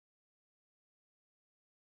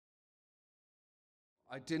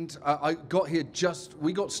I didn't. I got here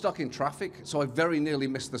we got stuck in traffic, so I very nearly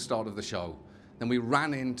missed the start of the show. Then we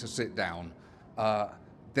ran in to sit down.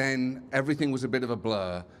 Then everything was a bit of a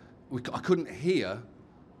blur. I couldn't hear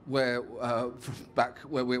so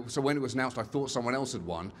when it was announced, I thought someone else had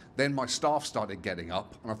won. Then my staff started getting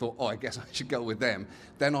up, and I thought, oh, I guess I should go with them.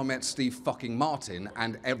 Then I met Steve fucking Martin,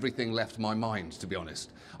 and everything left my mind, to be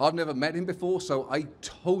honest. I've never met him before, so I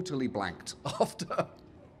totally blanked after.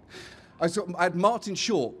 I had Martin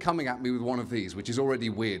Short coming at me with one of these, which is already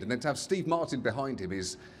weird, and then to have Steve Martin behind him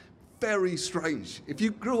is very strange. If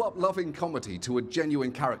you grew up loving comedy to a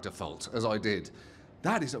genuine character fault, as I did,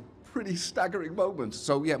 that is a pretty staggering moment.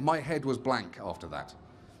 So yeah, my head was blank after that.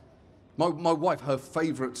 My wife, her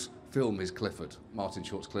favourite film is Clifford, Martin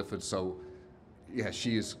Short's Clifford, so yeah,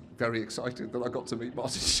 she is very excited that I got to meet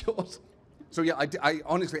Martin Short. So yeah, I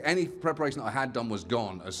honestly, any preparation that I had done was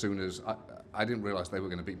gone as soon as I didn't realise they were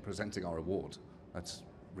going to be presenting our award. That's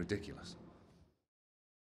ridiculous.